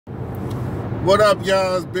What up,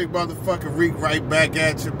 y'all? It's Big Motherfucking Reek right back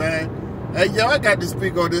at you, man. Hey, yo, I got to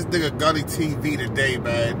speak on this nigga Gullytv today,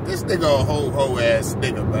 man. This nigga a ho ass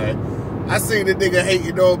nigga, man. I seen the nigga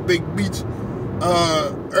hating on Big Meech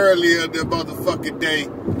earlier the motherfucking day.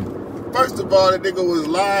 First of all, the nigga was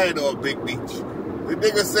lying on Big Meech. The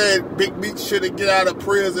nigga said Big Meech shouldn't get out of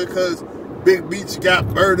prison because Big Meech got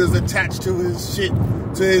murders attached to his shit,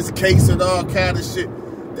 to his case and all kind of shit.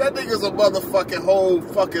 That nigga's a motherfucking whole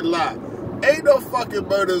fucking lie. Ain't no fucking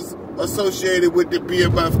murders associated with the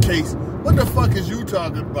BMF case. What the fuck is you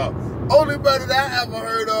talking about? Only murder that I ever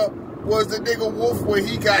heard of was the nigga Wolf when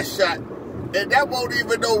he got shot. And that won't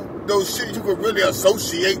even no shit you can really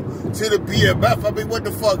associate to the BMF. I mean, what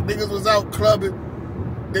the fuck? Niggas was out clubbing.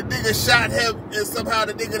 The nigga shot him, and somehow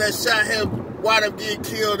the nigga that shot him wound up getting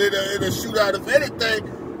killed in a shootout. If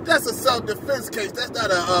anything, that's a self-defense case. That's not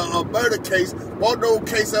a murder case. Won't no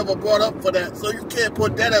case ever brought up for that. So you can't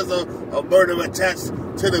put that as a murder attached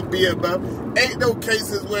to the BMF. Ain't no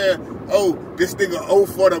cases where, oh, this nigga owe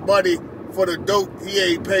for the money, for the dope, he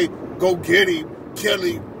ain't paid. Go get him, kill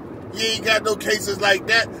him. You ain't got no cases like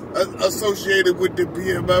that associated with the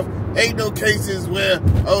BMF. Ain't no cases where,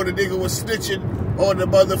 oh, the nigga was snitching on the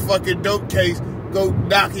motherfucking dope case. Go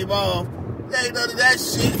knock him off. Ain't none of that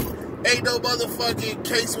shit. Ain't no motherfucking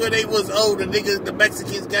case where they was, oh, the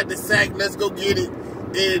Mexicans got the sack, let's go get it.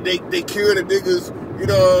 And they killed the niggas, you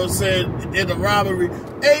know what I'm saying, in the robbery.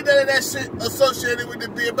 Ain't none of that shit associated with the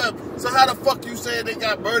BMF. So how the fuck you saying they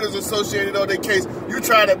got murders associated on their case? You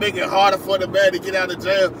trying to make it harder for the man to get out of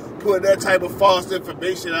jail, putting that type of false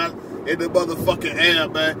information out in the motherfucking air,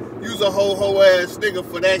 man. You's a whole ass nigga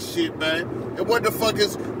for that shit, man. And what the fuck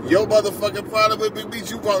is your motherfucking problem with Big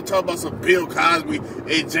Meech? You want to talk about some Bill Cosby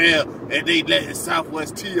in jail and they letting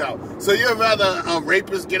Southwest T out. So you'd rather a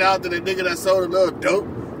rapist get out than a nigga that sold a little dope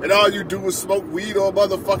and all you do is smoke weed on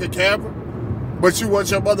motherfucking camera? But you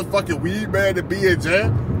want your motherfucking weed man to be in jail?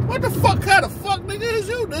 What the fuck kind of fuck nigga is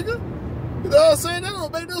you, nigga? You know what I'm saying? That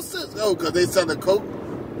don't make no sense. Oh, because they selling coke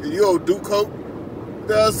and you don't do coke? You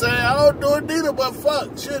know what I'm saying? I don't do it neither, but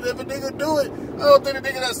fuck. Shit, if a nigga do it, I don't think the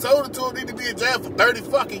nigga that sold it to him need to be in jail for 30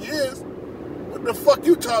 fucking years. What the fuck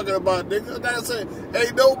you talking about, nigga? Like I said,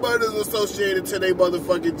 ain't no murders associated to they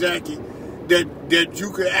motherfucking Jackie that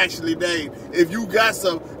you can actually name. If you got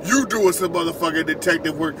some, you doing some motherfucking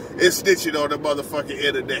detective work and snitching on the motherfucking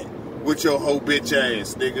internet with your whole bitch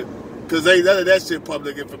ass, nigga. Because ain't none of that shit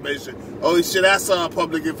public information. Only shit I saw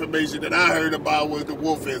public information that I heard about was the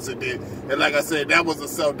Wolf incident. And like I said, that was a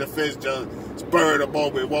self-defense just spur of the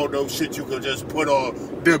moment. Won't no shit you could just put on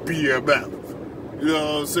the BMF. You know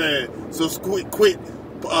what I'm saying? So quit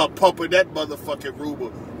pumping that motherfucking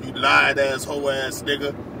rumor. You lying ass, hoe ass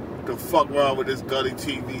nigga. What the fuck wrong with this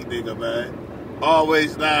Gullytv nigga, man?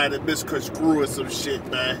 Always lying and misconstruing some shit,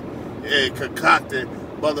 man. And concocting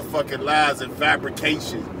motherfucking lies and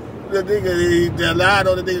fabrications. The nigga that lied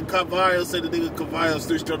on the nigga Cavallo said the nigga Cavallo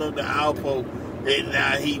switched on the Alpo, and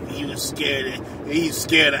now he was scared. He's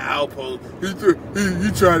scared of Alpo.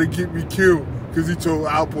 He tried to get me killed because he told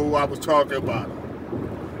Alpo I was talking about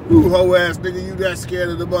him. You hoe ass nigga, you that scared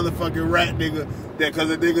of the motherfucking rat nigga that because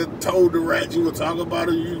the nigga told the rat you were talking about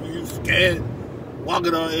him, you scared,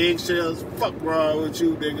 walking on eggshells. Fuck wrong with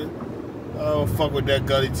you, nigga. I don't fuck with that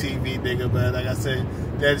Gullytv nigga, man. Like I said,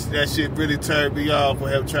 that shit really turned me off for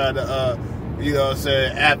him trying to, you know what I'm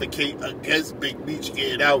saying, advocate against Big Meech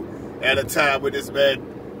getting out at a time when this man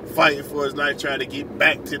fighting for his life, trying to get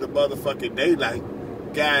back to the motherfucking daylight.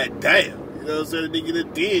 God damn. You know what I'm saying? The nigga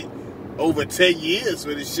that did over 10 years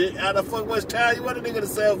for this shit. How the fuck much time you want a nigga to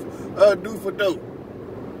sell do for dope?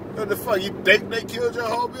 What the fuck? You think they killed your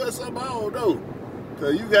homie or something? I don't know.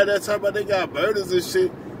 Cause you got that talking about they got murders and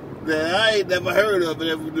shit that I ain't never heard of.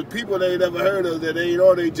 And the people they ain't never heard of that ain't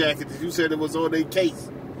on their jackets. You said it was on their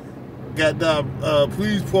case. Goddamn,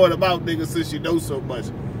 please point them out, nigga, since you know so much.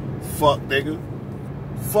 Fuck, nigga.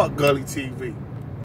 Fuck Gullytv.